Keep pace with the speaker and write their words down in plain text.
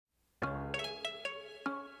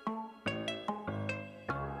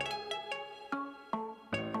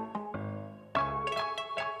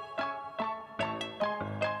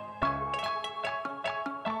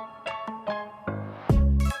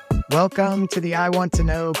Welcome to the I Want to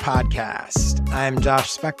Know podcast. I'm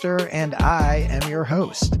Josh Spector, and I am your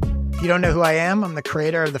host. If you don't know who I am, I'm the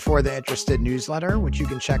creator of the For the Interested newsletter, which you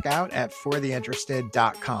can check out at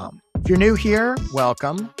fortheinterested.com. If you're new here,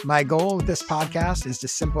 welcome. My goal with this podcast is to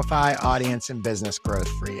simplify audience and business growth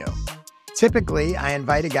for you. Typically, I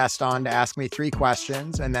invite a guest on to ask me 3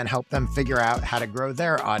 questions and then help them figure out how to grow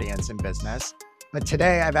their audience and business. But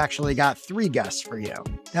today, I've actually got 3 guests for you.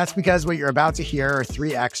 That's because what you're about to hear are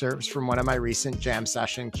 3 excerpts from one of my recent Jam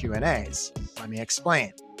Session Q&As. Let me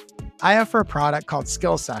explain. I offer a product called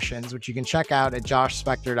Skill Sessions, which you can check out at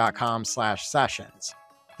joshspector.com/sessions.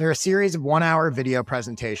 They're a series of 1-hour video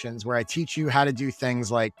presentations where I teach you how to do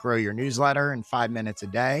things like grow your newsletter in 5 minutes a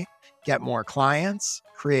day, get more clients,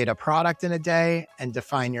 create a product in a day, and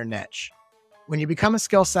define your niche. When you become a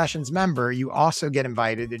Skill Sessions member, you also get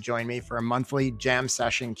invited to join me for a monthly Jam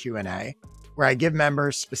Session Q&A, where I give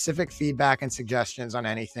members specific feedback and suggestions on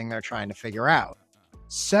anything they're trying to figure out.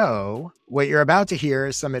 So, what you're about to hear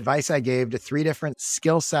is some advice I gave to 3 different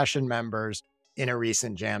Skill Session members in a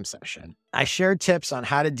recent Jam Session. I shared tips on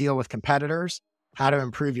how to deal with competitors, how to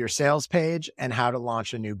improve your sales page, and how to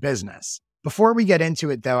launch a new business. Before we get into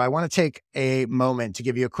it, though, I want to take a moment to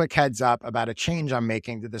give you a quick heads up about a change I'm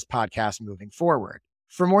making to this podcast moving forward.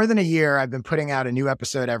 For more than a year, I've been putting out a new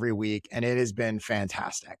episode every week, and it has been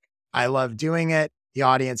fantastic. I love doing it. The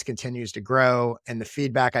audience continues to grow, and the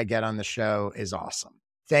feedback I get on the show is awesome.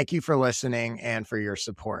 Thank you for listening and for your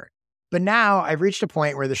support. But now I've reached a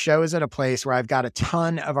point where the show is at a place where I've got a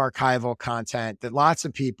ton of archival content that lots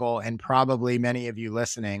of people, and probably many of you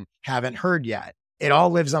listening, haven't heard yet. It all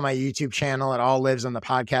lives on my YouTube channel. It all lives on the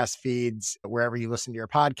podcast feeds, wherever you listen to your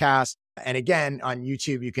podcast. And again, on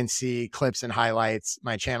YouTube, you can see clips and highlights.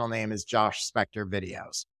 My channel name is Josh Spector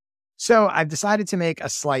Videos. So I've decided to make a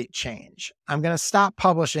slight change. I'm going to stop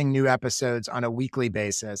publishing new episodes on a weekly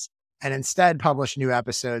basis and instead publish new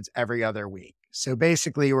episodes every other week. So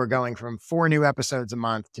basically, we're going from 4 new episodes a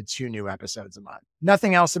month to 2 new episodes a month.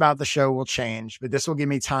 Nothing else about the show will change, but this will give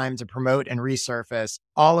me time to promote and resurface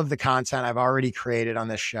all of the content I've already created on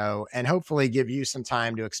this show and hopefully give you some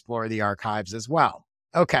time to explore the archives as well.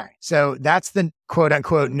 Okay, so that's the quote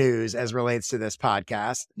unquote news as relates to this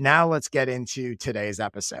podcast. Now let's get into today's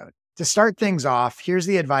episode. To start things off, here's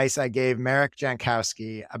the advice I gave Marek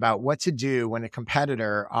Jankowski about what to do when a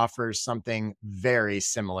competitor offers something very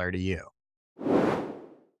similar to you.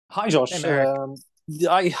 Hi, Josh. Hey,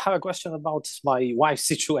 I have a question about my wife's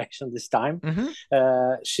situation this time.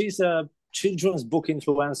 She's a children's book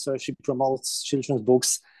influencer. She promotes children's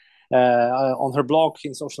books on her blog,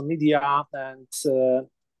 in social media, and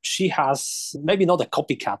she has maybe not a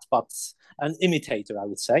copycat, but an imitator, I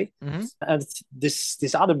would say. And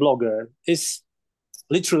this other blogger is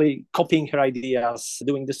literally copying her ideas,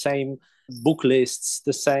 doing the same book lists,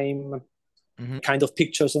 the same kind of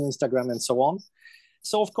pictures on Instagram and so on.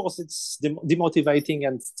 So, of course, it's demotivating,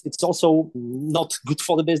 and it's also not good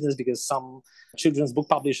for the business because some children's book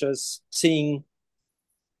publishers, seeing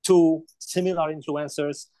 2 similar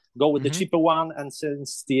influencers, go with the cheaper one. And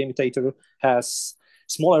since the imitator has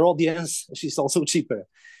smaller audience, she's also cheaper.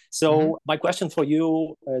 So my question for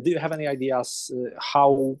you, do you have any ideas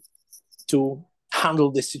how to handle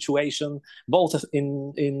this situation, both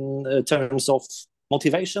in terms of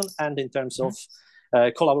motivation and in terms of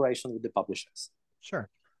collaboration with the publishers?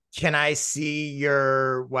 Sure. Can I see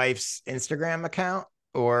your wife's Instagram account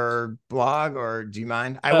or blog, or do you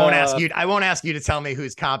mind? I won't ask you to tell me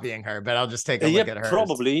who's copying her, but I'll just take a look at her.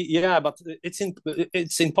 Probably, yeah, but it's in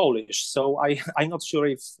Polish, so I'm not sure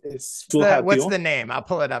if it will help What's you. the name? I'll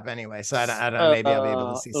pull it up anyway, so I don't maybe I'll be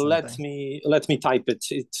able to see something. Let me type it.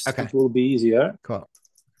 Okay. It will be easier. Cool.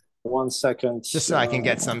 1 second. Just so I can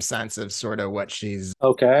get some sense of sort of what she's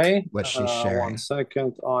sharing. 1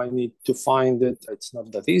 second. I need to find it. It's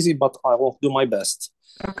not that easy, but I will do my best.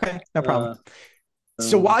 Okay, no problem.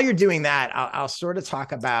 So while you're doing that, I'll sort of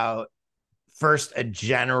talk about first a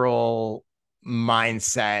general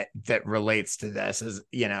mindset that relates to this. Is,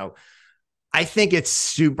 I think it's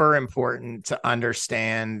super important to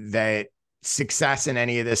understand that success in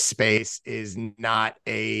any of this space is not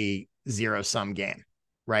a zero-sum game.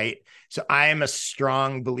 Right. So I am a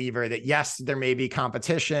strong believer that, yes, there may be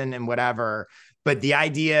competition and whatever, but the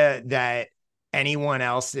idea that anyone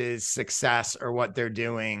else's success or what they're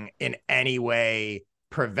doing in any way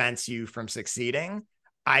prevents you from succeeding,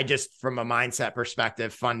 I just, from a mindset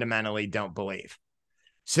perspective, fundamentally don't believe.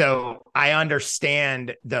 So I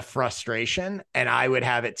understand the frustration, and I would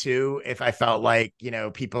have it too if I felt like,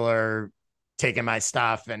 people are taking my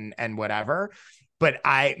stuff and whatever. But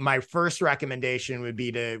my first recommendation would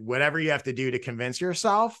be to, whatever you have to do to convince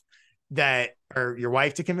yourself, or your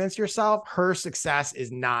wife to convince yourself, her success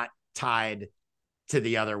is not tied to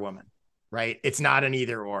the other woman, right? It's not an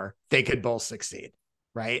either or. They could both succeed,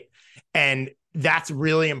 right? And that's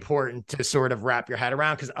really important to sort of wrap your head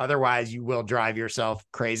around, because otherwise you will drive yourself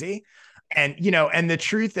crazy. And, and the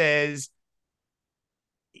truth is,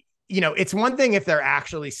 it's one thing if they're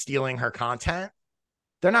actually stealing her content.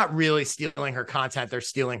 They're not really stealing her content. They're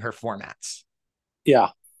stealing her formats. Yeah.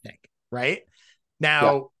 Right?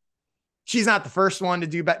 Now, she's not the first one to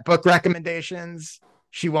do book recommendations.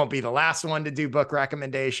 She won't be the last one to do book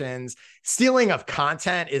recommendations. Stealing of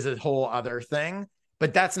content is a whole other thing,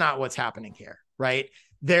 but that's not what's happening here, right?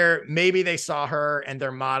 Maybe they saw her and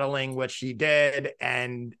they're modeling what she did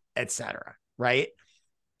and etc. Right?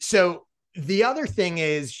 So the other thing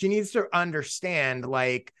is she needs to understand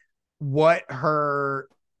like what her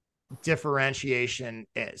differentiation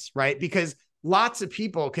is, right? Because lots of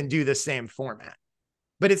people can do the same format,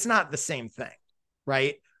 but it's not the same thing,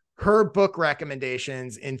 right? Her book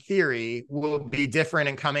recommendations in theory will be different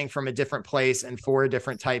and coming from a different place and for a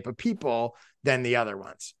different type of people than the other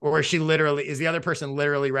ones. Or is the other person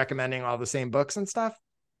literally recommending all the same books and stuff?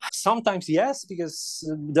 Sometimes yes, because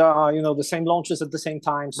there are the same launches at the same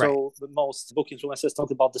time. So the most book influencers talk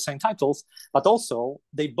about the same titles, but also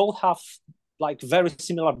they both have like very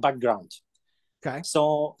similar background. Okay.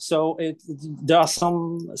 So there are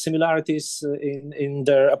some similarities in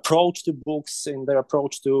their approach to books, in their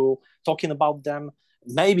approach to talking about them.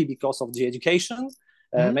 Maybe because of the education,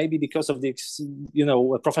 maybe because of the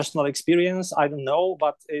professional experience. I don't know,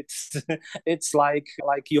 but it's like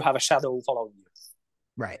you have a shadow following you.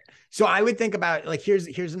 Right. So I would think about like,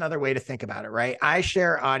 here's another way to think about it, right? I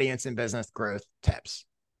share audience and business growth tips.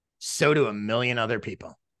 So do a million other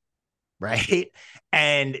people, right?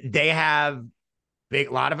 And they have a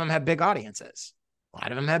lot of them have big audiences. A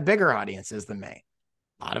lot of them have bigger audiences than me.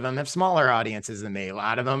 A lot of them have smaller audiences than me. A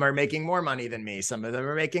lot of them are making more money than me. Some of them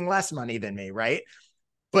are making less money than me, right?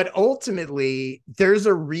 But ultimately, there's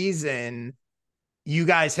a reason you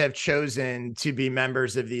guys have chosen to be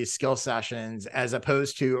members of these skill sessions as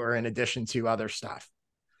opposed to or in addition to other stuff.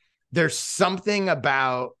 There's something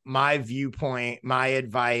about my viewpoint, my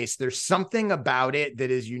advice. There's something about it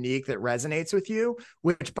that is unique that resonates with you,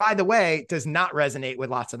 which, by the way, does not resonate with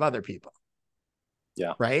lots of other people.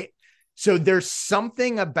 Yeah. Right. So there's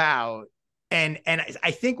something about, and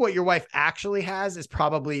I think what your wife actually has is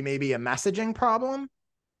probably maybe a messaging problem,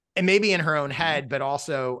 and maybe in her own head, but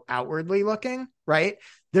also outwardly looking, right?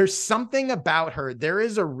 There's something about her. There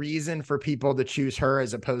is a reason for people to choose her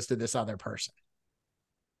as opposed to this other person.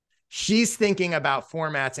 She's thinking about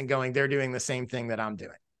formats and going, they're doing the same thing that I'm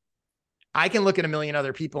doing. I can look at a million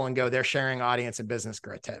other people and go, they're sharing audience and business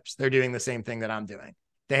growth tips. They're doing the same thing that I'm doing.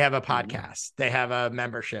 They have a podcast, they have a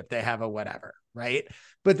membership, they have a whatever, right?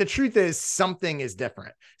 But the truth is something is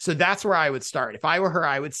different. So that's where I would start. If I were her,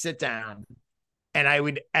 I would sit down and I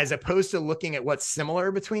would, as opposed to looking at what's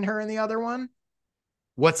similar between her and the other one,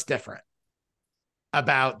 what's different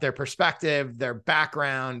about their perspective, their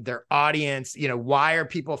background, their audience, why are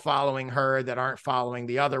people following her that aren't following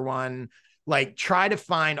the other one? Like try to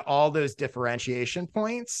find all those differentiation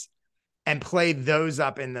points and play those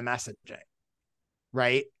up in the messaging,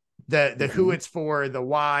 right? The who it's for, the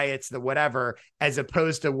why it's the whatever, as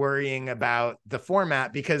opposed to worrying about the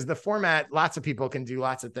format, because the format, lots of people can do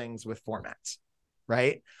lots of things with formats,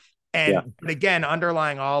 right? And but again,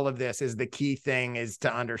 underlying all of this is the key thing is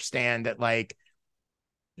to understand that like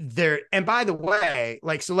and by the way,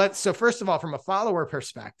 like, so first of all, from a follower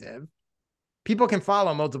perspective, people can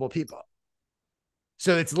follow multiple people.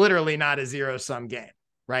 So it's literally not a zero-sum game,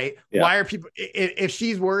 right? Yeah. Why are people, if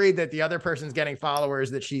she's worried that the other person's getting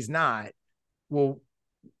followers that she's not, well,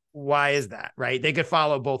 why is that, right? They could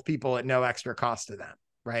follow both people at no extra cost to them,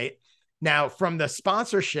 right? Now, from the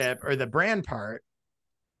sponsorship or the brand part,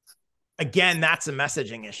 again, that's a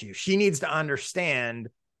messaging issue. She needs to understand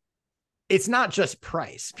it's not just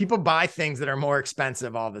price. People buy things that are more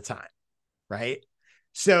expensive all the time, right?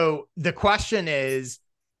 So the question is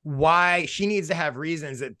why she needs to have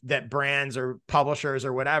reasons that brands or publishers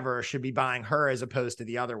or whatever should be buying her as opposed to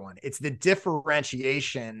the other one. It's the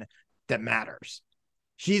differentiation that matters.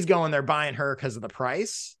 She's going, they're buying her because of the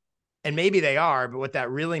price. And maybe they are, but what that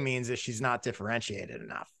really means is she's not differentiated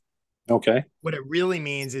enough. Okay. What it really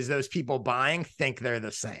means is those people buying think they're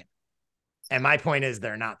the same. And my point is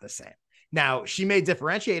they're not the same. Now, she may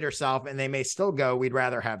differentiate herself and they may still go, we'd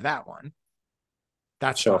rather have that one.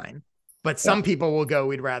 That's fine. But some people will go,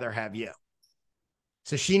 we'd rather have you.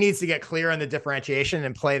 So she needs to get clear on the differentiation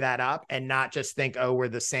and play that up and not just think, oh, we're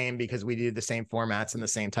the same because we do the same formats and the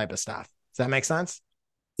same type of stuff. Does that make sense?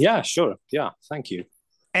 Yeah, sure. Yeah. Thank you.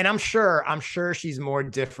 And I'm sure she's more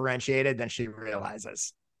differentiated than she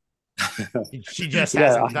realizes. She just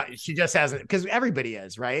hasn't, because everybody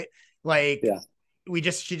is, right? Like,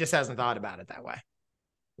 she just hasn't thought about it that way.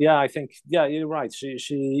 Yeah, I think, you're right.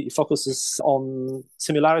 She focuses on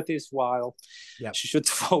similarities while she should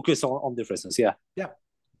focus on differences. Yeah. Yeah.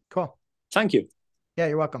 Cool. Thank you. Yeah,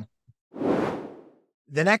 you're welcome.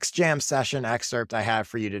 The next jam session excerpt I have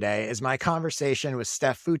for you today is my conversation with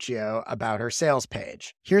Steph Fuccio about her sales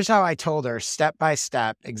page. Here's how I told her step by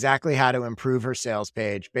step exactly how to improve her sales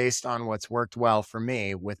page based on what's worked well for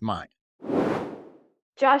me with mine.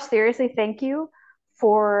 Josh, seriously, thank you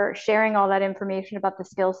for sharing all that information about the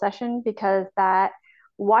skills session, because that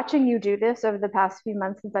watching you do this over the past few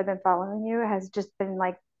months since I've been following you has just been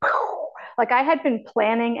like I had been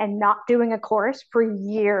planning and not doing a course for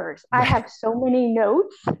years. I have so many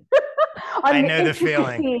notes. I know the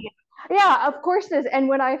feeling. Yeah, of course. And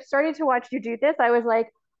when I started to watch you do this, I was like,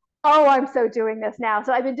 oh, I'm so doing this now.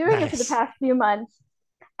 So I've been doing it for the past few months,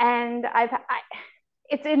 and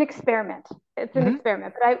it's an experiment. It's an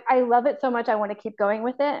experiment, but I love it so much. I want to keep going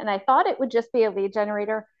with it. And I thought it would just be a lead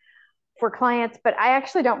generator for clients, but I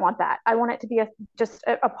actually don't want that. I want it to be just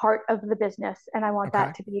a part of the business, and I want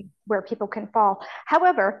that to be where people can fall.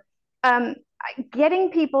 However,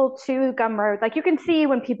 getting people to Gumroad, like you can see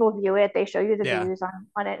when people view it, they show you the views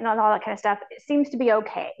on it and all that kind of stuff. It seems to be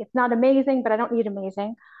okay. It's not amazing, but I don't need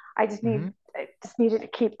amazing. I just need it to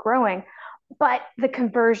keep growing. But the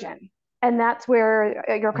conversion, and that's where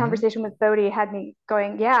your conversation with Bodhi had me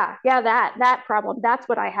going, that problem, that's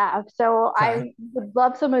what I have. So I would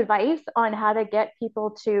love some advice on how to get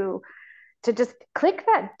people to just click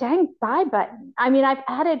that dang buy button. I mean, I've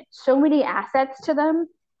added so many assets to them.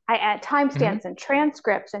 I add timestamps and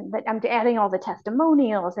transcripts, and I'm adding all the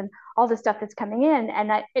testimonials and all the stuff that's coming in,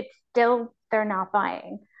 and it's still, they're not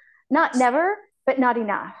buying. Not never, but not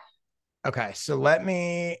enough. Okay, so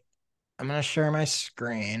I'm going to share my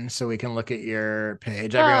screen so we can look at your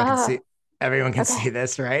page. Everyone can see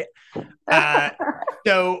this, right?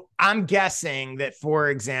 So I'm guessing that, for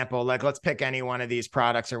example, like let's pick any one of these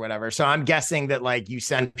products or whatever. So I'm guessing that like you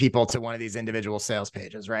send people to one of these individual sales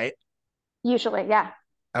pages, right? Usually, yeah.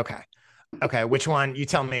 Okay. Which one? You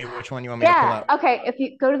tell me which one you want me to pull up. Okay. If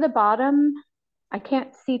you go to the bottom, I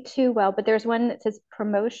can't see too well, but there's one that says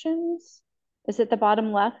promotions. Is it the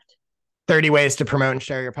bottom left? 30 ways to promote and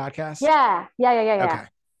share your podcast? Yeah.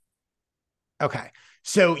 Okay.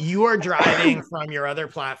 So you are driving from your other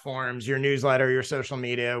platforms, your newsletter, your social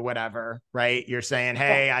media, whatever, right? You're saying,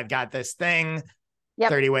 hey, I've got this thing,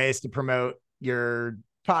 30 ways to promote your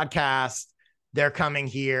podcast. They're coming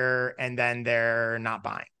here and then they're not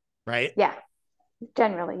buying, right? Yeah.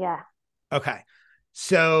 Generally, yeah. Okay.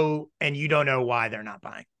 So, and you don't know why they're not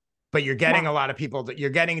buying, but you're getting a lot of people you're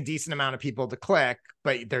getting a decent amount of people to click,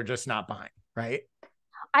 but they're just not buying, right?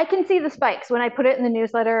 I can see the spikes when I put it in the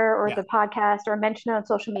newsletter or the podcast or mention it on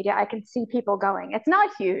social media. I can see people going. It's not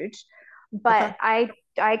huge, but I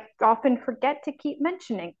often forget to keep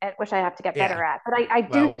mentioning it, which I have to get better at. But I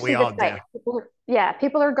do see the spikes.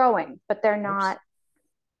 People are going, but they're not.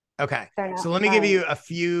 Okay. So let me give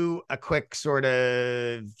you a quick sort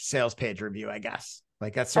of sales page review, I guess.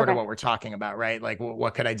 Like that's sort of what we're talking about, right? Like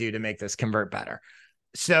what could I do to make this convert better?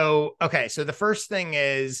 So, so the first thing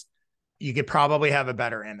is you could probably have a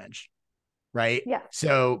better image, right? Yeah.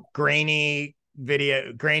 So grainy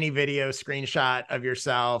video screenshot of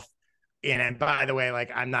yourself. And by the way,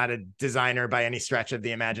 like I'm not a designer by any stretch of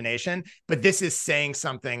the imagination, but this is saying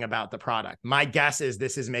something about the product. My guess is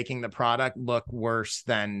this is making the product look worse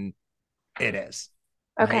than it is.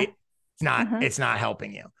 Right? It's not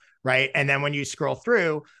helping you. Right. And then when you scroll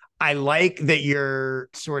through, I like that you're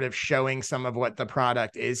sort of showing some of what the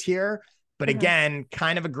product is here. But again,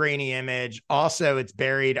 kind of a grainy image. Also, it's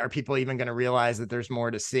buried. Are people even going to realize that there's more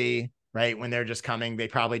to see? Right? When they're just coming, they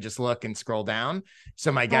probably just look and scroll down.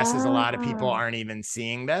 So my guess is a lot of people aren't even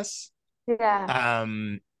seeing this. Yeah.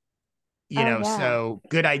 So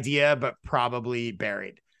good idea, but probably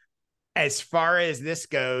buried. As far as this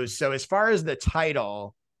goes, so as far as the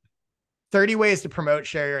title, 30 ways to promote,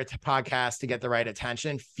 share your podcast to get the right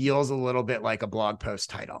attention feels a little bit like a blog post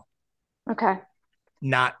title. Okay.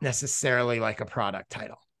 Not necessarily like a product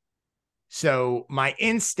title. So my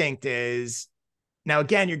instinct is, now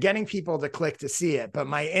again, you're getting people to click to see it, but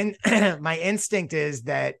my instinct is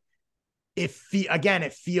that it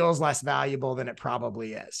feels less valuable than it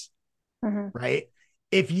probably is. Right?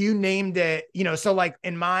 If you named it, so like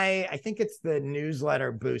I think it's the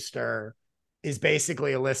newsletter booster is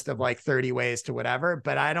basically a list of like 30 ways to whatever,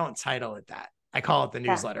 but I don't title it that. I call it the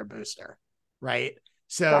newsletter booster. Right?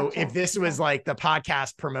 So Gotcha. if this was like the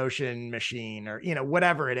podcast promotion machine or,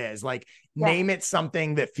 whatever it is, like name it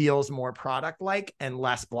something that feels more product-like and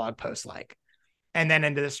less blog post-like. And then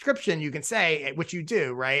in the description, you can say, which you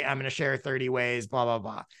do, right? I'm going to share 30 ways, blah, blah,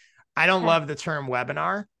 blah. I don't love the term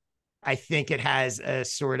webinar. I think it has a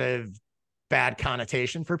sort of bad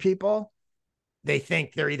connotation for people. They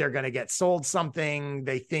think they're either going to get sold something.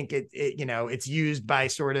 They think it's used by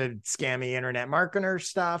sort of scammy internet marketer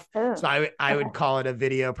stuff. Oh, so I would call it a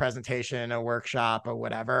video presentation, a workshop, or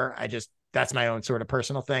whatever. That's my own sort of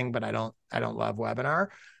personal thing, but I don't love webinar.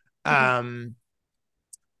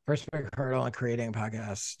 First big hurdle in creating a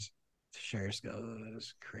podcast: to share your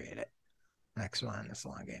skills, create it. Next one, it's a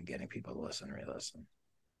long game, getting people to listen, re-listen.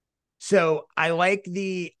 So I like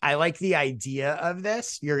the idea of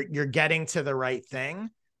this. You're getting to the right thing,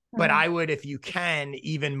 but I would, if you can,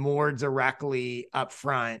 even more directly up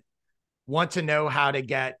front, want to know how to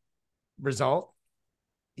get result.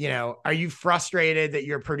 Are you frustrated that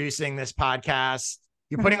you're producing this podcast?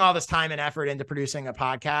 You're putting all this time and effort into producing a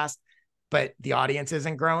podcast, but the audience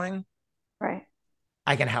isn't growing. Right.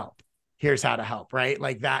 I can help. Here's how to help. Right.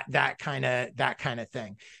 Like that kind of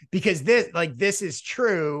thing, because this is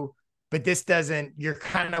true. But you're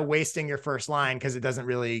kind of wasting your first line because it doesn't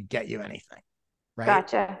really get you anything. Right.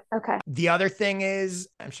 Gotcha. Okay. The other thing is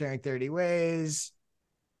I'm sharing 30 ways.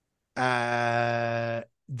 They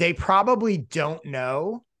probably don't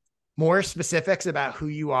know more specifics about who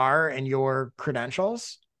you are and your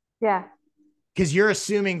credentials. Yeah. Because you're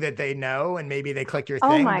assuming that they know and maybe they click your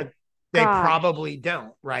thing, but they probably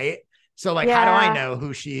don't. Right. So how do I know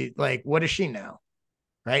who what does she know?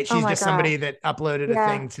 Right. She's just somebody that uploaded a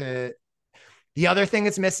thing to. The other thing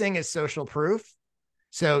that's missing is social proof.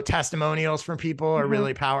 So testimonials from people are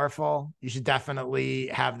really powerful. You should definitely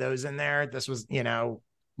have those in there. This was,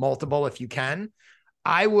 multiple if you can.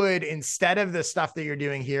 I would, instead of the stuff that you're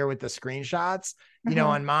doing here with the screenshots,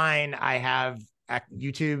 on mine, I have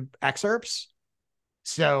YouTube excerpts.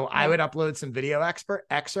 So I would upload some video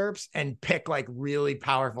excerpts and pick really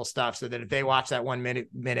powerful stuff so that if they watch that 1 minute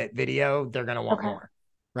video, they're going to want more,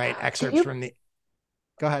 right? Excerpts from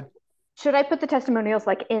go ahead. Should I put the testimonials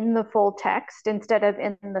in the full text instead of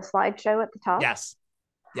in the slideshow at the top? Yes.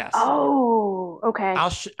 Oh, okay.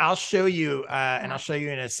 I'll show you, and I'll show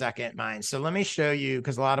you in a second mine. So let me show you,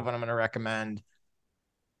 because a lot of what I'm going to recommend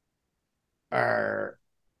are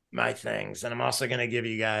my things. And I'm also going to give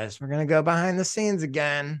you guys, we're going to go behind the scenes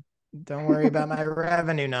again. Don't worry about my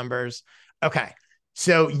revenue numbers. Okay.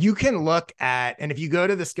 So you can look at, and if you go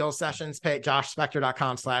to the skill sessions page,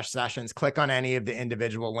 joshspector.com/sessions, click on any of the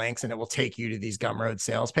individual links and it will take you to these Gumroad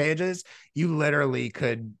sales pages. You literally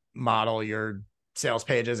could model your sales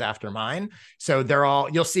pages after mine. So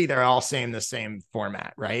you'll see they're all the same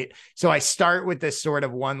format, right? So I start with this sort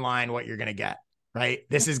of one line, what you're going to get, right?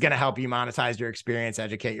 This is going to help you monetize your experience,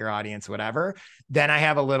 educate your audience, whatever. Then I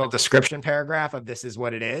have a little description paragraph of this is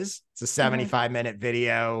what it is. It's a 75-minute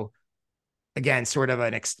video. Again, sort of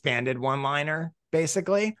an expanded one-liner,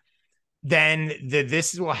 basically. Then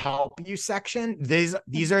this will help you section. These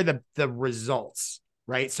are the results,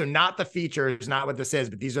 right? So not the features, not what this is,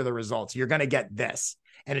 but these are the results. You're going to get this.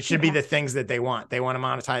 And it should be the things that they want. They want to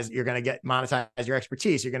monetize. You're going to monetize your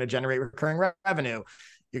expertise. You're going to generate recurring revenue.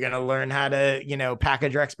 You're going to learn how to,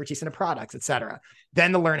 package your expertise into products, et cetera.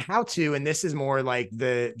 Then to learn how to, and this is more like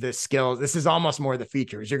the skills. This is almost more the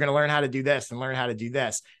features. You're going to learn how to do this and learn how to do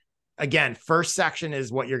this. Again, first section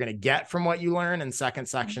is what you're going to get from what you learn, and second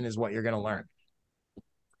section is what you're going to learn.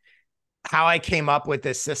 How I came up with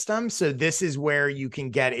this system. So this is where you can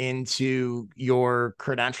get into your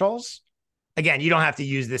credentials. Again, you don't have to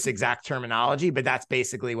use this exact terminology, but that's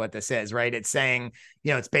basically what this is, right? It's saying,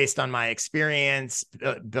 it's based on my experience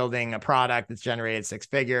building a product that's generated 6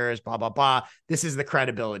 figures, blah, blah, blah. This is the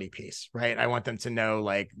credibility piece, right? I want them to know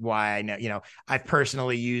why I know, I've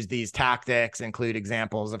personally used these tactics, include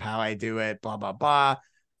examples of how I do it, blah, blah, blah.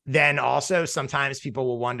 Then also sometimes people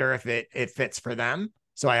will wonder if it fits for them.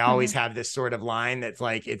 So I always have this sort of line that's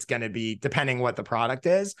it's going to be depending what the product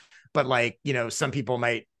is, but some people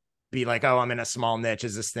might be like, oh, I'm in a small niche.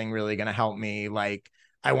 Is this thing really going to help me?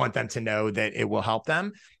 I want them to know that it will help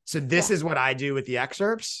them. So this is what I do with the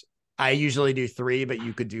excerpts. I usually do 3, but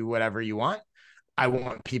you could do whatever you want. I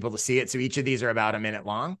want people to see it. So each of these are about a minute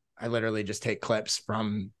long. I literally just take clips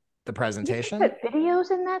from the presentation. You put videos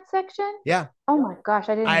in that section? Yeah. Oh my gosh.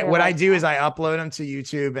 I didn't What I do is I upload them to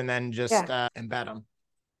YouTube and then just embed them.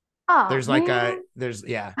 Oh, there's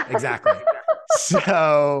exactly.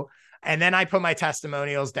 So, and then I put my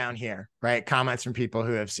testimonials down here, right? Comments from people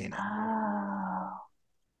who have seen it. Oh,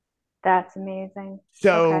 that's amazing.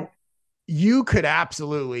 So you could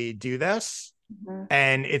absolutely do this.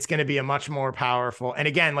 And it's going to be a much more powerful. And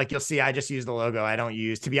again, like you'll see, I just use the logo. I don't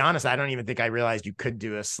use, to be honest, I don't even think I realized you could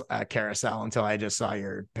do a carousel until I just saw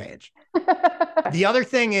your page. The other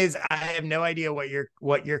thing is I have no idea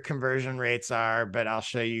what your conversion rates are, but I'll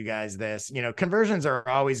show you guys this. You know, conversions are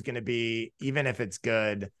always going to be, even if it's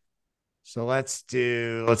good. So let's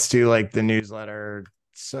do like the newsletter,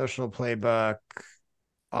 social playbook,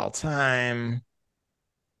 all time.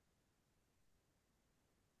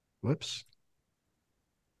 Whoops.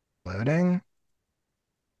 Loading.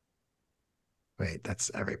 Wait,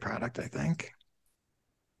 that's every product, I think.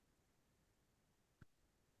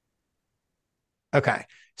 Okay.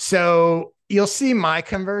 So you'll see my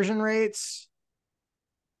conversion rates.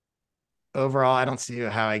 Overall, I don't see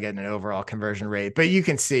how I get an overall conversion rate, but you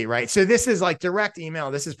can see, right? So this is like direct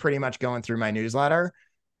email. This is pretty much going through my newsletter.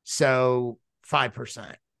 So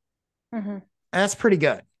 5%. And that's pretty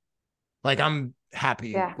good. Like I'm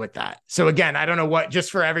happy with that. So again, I don't know what,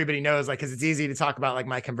 just for everybody knows, like, cause it's easy to talk about like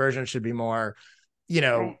my conversion should be more, you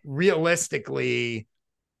know, realistically,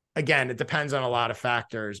 again, it depends on a lot of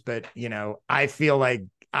factors, but you know, I feel like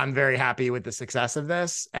I'm very happy with the success of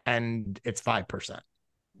this and it's 5%.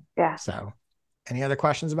 Yeah. So any other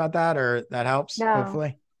questions about that or that helps? No,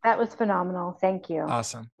 hopefully. That was phenomenal. Thank you.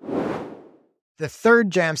 Awesome. The third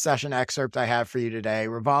jam session excerpt I have for you today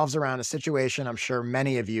revolves around a situation I'm sure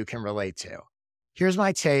many of you can relate to. Here's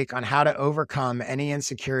my take on how to overcome any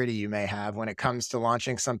insecurity you may have when it comes to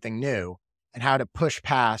launching something new and how to push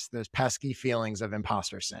past those pesky feelings of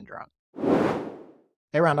imposter syndrome.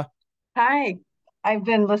 Hey, Rhonda. Hi. I've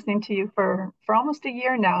been listening to you for almost a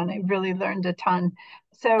year now, and I really learned a ton.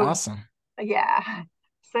 So awesome. Yeah.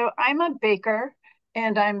 So I'm a baker,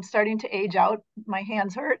 and I'm starting to age out. My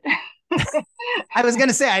hands hurt. I was going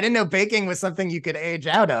to say, I didn't know baking was something you could age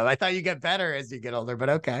out of. I thought you get better as you get older, but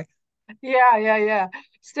okay. Yeah.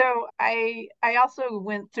 So I also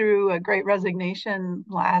went through a great resignation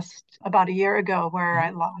about a year ago where I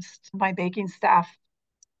lost my baking staff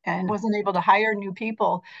and wasn't able to hire new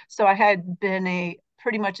people. So I had been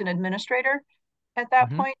pretty much an administrator at that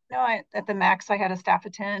point. You know, at the max, I had a staff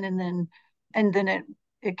of 10, and then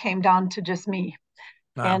it came down to just me.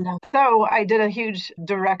 Wow. And so I did a huge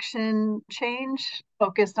direction change,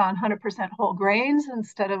 focused on 100% whole grains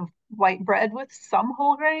instead of white bread with some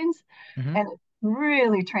whole grains. And it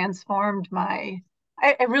really transformed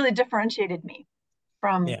it really differentiated me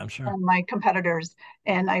from my competitors.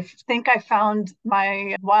 And I think I found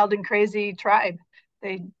my wild and crazy tribe.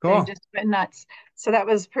 They just went nuts. So that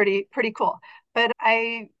was pretty cool. But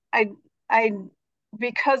I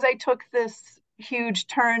because I took this huge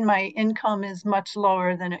turn, my income is much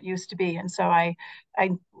lower than it used to be. And so I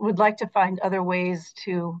would like to find other ways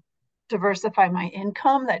to diversify my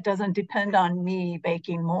income that doesn't depend on me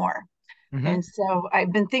baking more. And so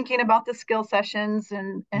I've been thinking about the skill sessions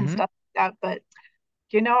and stuff like that, but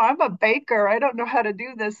you know, I'm a baker. I don't know how to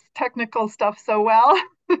do this technical stuff so well.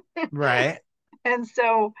 Right. And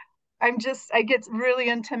so I get really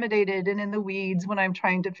intimidated and in the weeds when I'm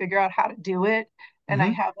trying to figure out how to do it. And I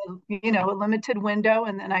have a limited window,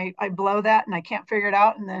 and then I blow that and I can't figure it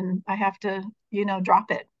out. And then I have to,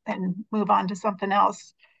 drop it and move on to something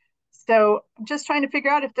else. So I'm just trying to figure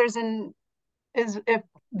out if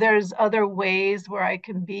there's other ways where I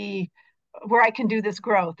can do this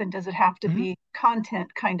growth, and does it have to be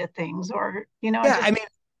content kind of things, or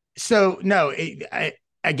so no,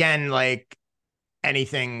 again, like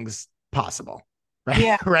anything's possible, right?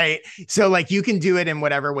 Yeah. Right. So like you can do it in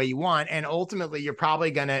whatever way you want, and ultimately you're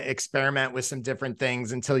probably going to experiment with some different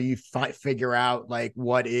things until you figure out like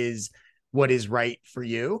what is right for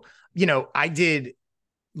you. You know, I did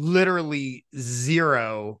literally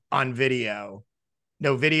zero on video.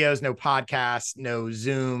 No videos, no podcasts, no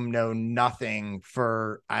Zoom, no nothing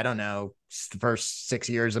for, I don't know, the first 6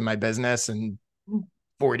 years of my business and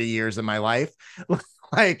 40 years of my life.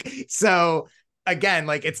 Like, so again,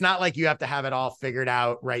 like, it's not like you have to have it all figured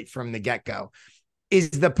out right from the get-go. Is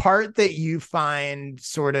the part that you find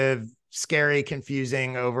sort of scary,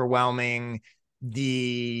 confusing, overwhelming,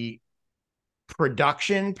 the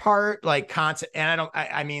production part, like content? And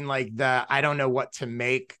I mean like I don't know what to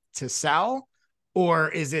make to sell. Or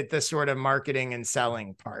is it the sort of marketing and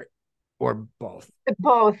selling part, or both?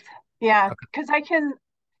 Both. Yeah. Because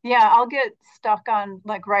I'll get stuck on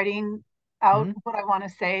like writing out what I want to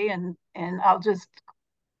say, and I'll just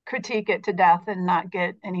critique it to death and not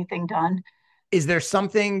get anything done. Is there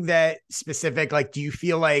something that specific, like, do you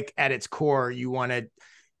feel like at its core you want to,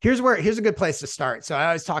 here's a good place to start. So I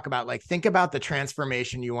always talk about like, think about the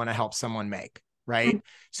transformation you want to help someone make. Right.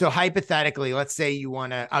 So hypothetically, let's say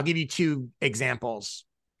I'll give you 2 examples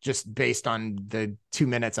just based on the 2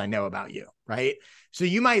 minutes I know about you, right? So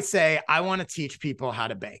you might say, I want to teach people how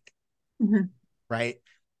to bake, right?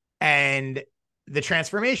 And the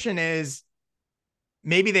transformation is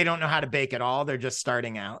maybe they don't know how to bake at all. They're just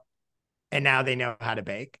starting out and now they know how to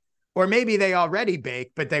bake. Or maybe they already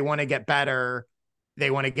bake, but they want to get better. They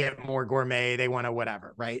want to get more gourmet. They want to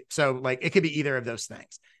whatever, right? So like it could be either of those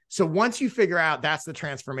things. So once you figure out that's the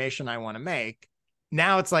transformation I want to make,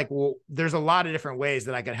 now it's like, well, there's a lot of different ways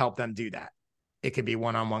that I could help them do that. It could be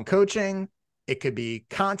one-on-one coaching. It could be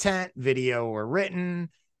content, video or written.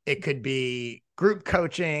 It could be group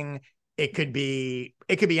coaching. It could be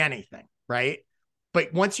anything, right?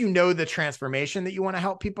 But once you know the transformation that you want to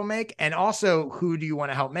help people make, and also who do you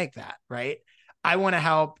want to help make that, right? I want to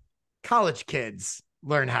help college kids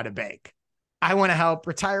learn how to bake. I want to help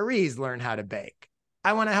retirees learn how to bake.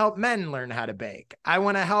 I want to help men learn how to bake. I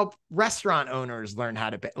want to help restaurant owners learn how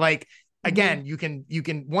to bake. Like, again, you can,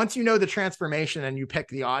 once you know the transformation and you pick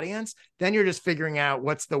the audience, then you're just figuring out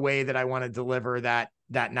what's the way that I want to deliver that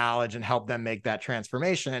knowledge and help them make that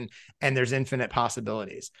transformation. And there's infinite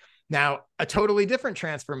possibilities. Now, a totally different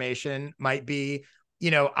transformation might be,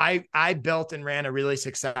 I built and ran a really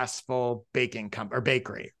successful baking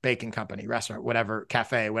company, restaurant, whatever,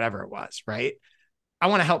 cafe, whatever it was, right? I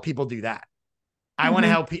want to help people do that. I want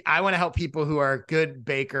to help people who are good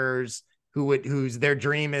bakers, whose their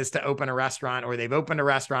dream is to open a restaurant, or they've opened a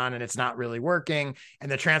restaurant and it's not really working.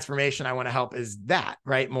 And the transformation I want to help is that,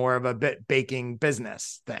 right? More of a baking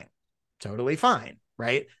business thing. Totally fine,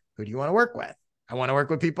 right? Who do you want to work with? I want to work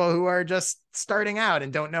with people who are just starting out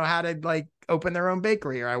and don't know how to like open their own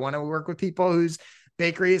bakery, or I want to work with people whose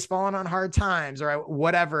bakery is falling on hard times, or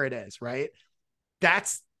whatever it is, right?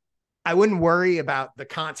 I wouldn't worry about the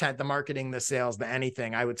content, the marketing, the sales, the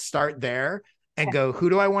anything. I would start there and go, who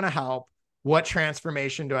do I want to help? What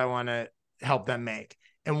transformation do I want to help them make?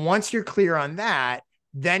 And once you're clear on that,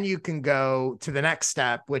 then you can go to the next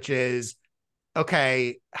step, which is,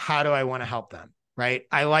 okay, how do I want to help them? Right?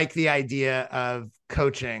 I like the idea of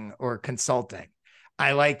coaching or consulting.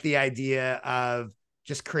 I like the idea of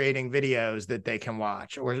just creating videos that they can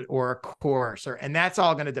watch, or a course, and that's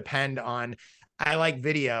all going to depend on, I like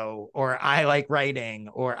video, or I like writing,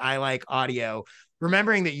 or I like audio.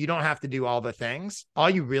 Remembering that you don't have to do all the things. All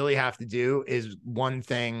you really have to do is one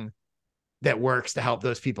thing that works to help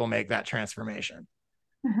those people make that transformation.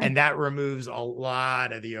 And that removes a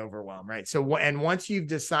lot of the overwhelm, right? So, and once you've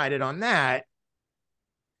decided on that,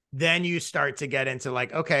 then you start to get into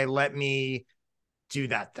like, okay, let me do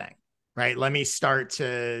that thing, right? Let me start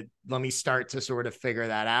to sort of figure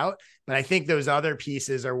that out. But I think those other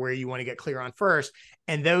pieces are where you want to get clear on first.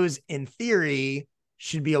 And those, in theory,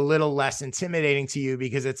 should be a little less intimidating to you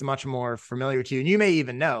because it's much more familiar to you. And you may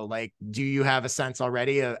even know, like, do you have a sense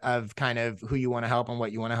already of kind of who you want to help and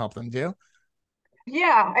what you want to help them do?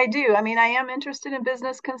 Yeah, I do. I mean, I am interested in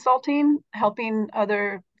business consulting, helping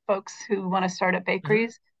other folks who want to start up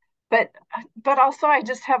bakeries. But also I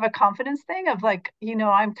just have a confidence thing of like,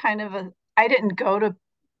 I'm kind of I didn't go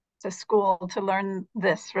to school to learn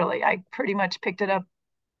this really. I pretty much picked it up.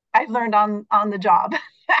 I learned on the job.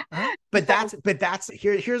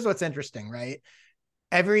 Here's what's interesting, right?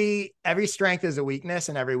 Every strength is a weakness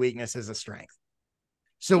and every weakness is a strength.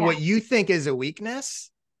 So what you think is a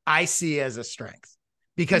weakness, I see as a strength.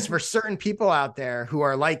 Because for certain people out there who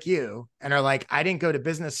are like you and are like, I didn't go to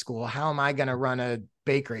business school. How am I going to run a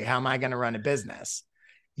bakery? How am I going to run a business?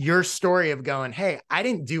 Your story of going, hey, I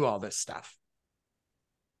didn't do all this stuff.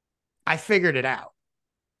 I figured it out.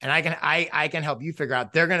 And I can help you figure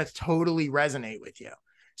out. They're going to totally resonate with you.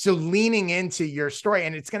 So leaning into your story,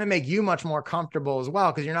 and it's going to make you much more comfortable as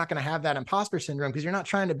well, because you're not going to have that imposter syndrome because you're not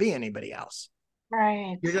trying to be anybody else.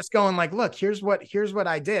 Right. You're just going like, look, here's what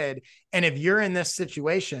I did. And if you're in this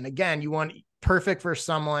situation, again, you want perfect for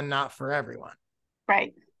someone, not for everyone.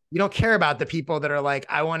 Right. You don't care about the people that are like,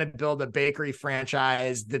 I want to build a bakery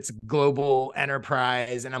franchise that's global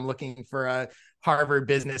enterprise, and I'm looking for a Harvard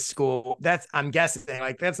Business School. I'm guessing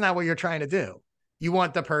like, that's not what you're trying to do. You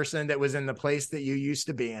want the person that was in the place that you used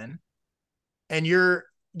to be in, and you're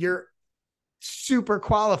super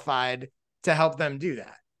qualified to help them do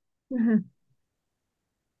that.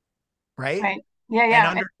 Right?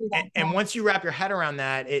 Yeah. And once you wrap your head around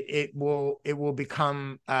that, it will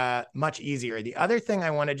become much easier. The other thing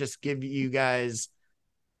I want to just give you guys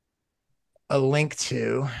a link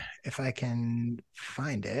to, if I can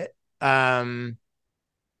find it.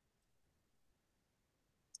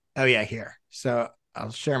 Oh yeah, here. So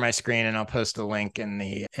I'll share my screen and I'll post a link in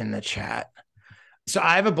the chat. So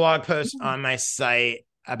I have a blog post on my site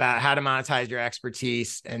about how to monetize your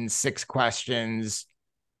expertise and 6 questions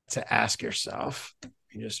to ask yourself.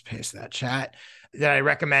 me just paste that chat, that I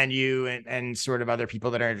recommend you and sort of other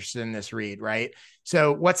people that are interested in this read, right?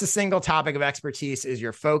 So what's a single topic of expertise is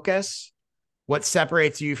your focus? What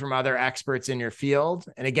separates you from other experts in your field?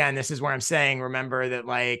 And again, this is where I'm saying, remember that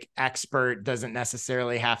like expert doesn't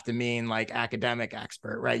necessarily have to mean like academic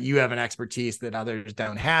expert, right? You have an expertise that others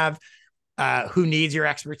don't have. Who needs your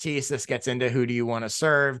expertise? This gets into who do you want to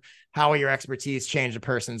serve? How will your expertise change a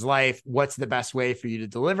person's life? What's the best way for you to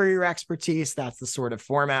deliver your expertise? That's the sort of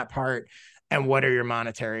format part. And what are your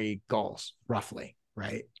monetary goals, roughly,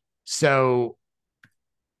 right? So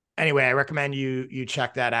anyway, I recommend you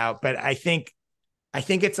check that out. But I think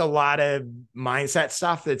it's a lot of mindset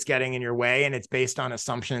stuff that's getting in your way, and it's based on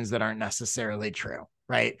assumptions that aren't necessarily true,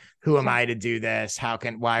 right? Who am I to do this?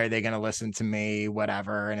 Why are they going to listen to me?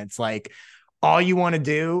 Whatever. And it's like, all you want to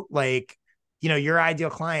do, like, your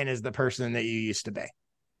ideal client is the person that you used to be,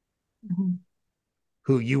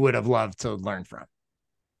 who you would have loved to learn from.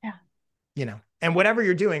 Yeah. And whatever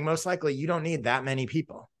you're doing, most likely you don't need that many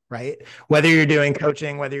people, right? Whether you're doing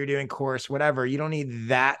coaching, whether you're doing course, whatever, you don't need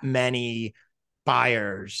that many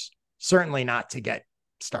buyers, certainly not to get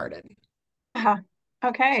started.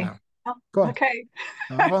 Okay. So, cool. Okay.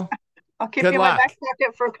 Well, I'll keep you in my back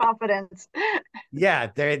pocket for confidence.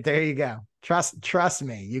 Yeah, there you go. Trust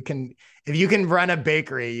me. If you can run a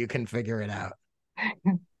bakery, you can figure it out.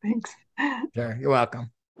 Thanks. Sure, you're welcome.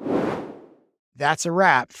 That's a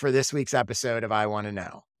wrap for this week's episode of I Want to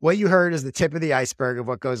Know. What you heard is the tip of the iceberg of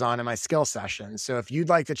what goes on in my skill sessions. So if you'd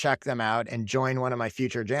like to check them out and join one of my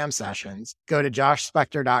future jam sessions, go to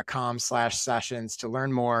joshspector.com/sessions to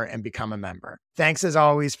learn more and become a member. Thanks as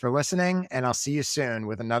always for listening, and I'll see you soon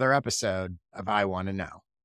with another episode of I Want to Know.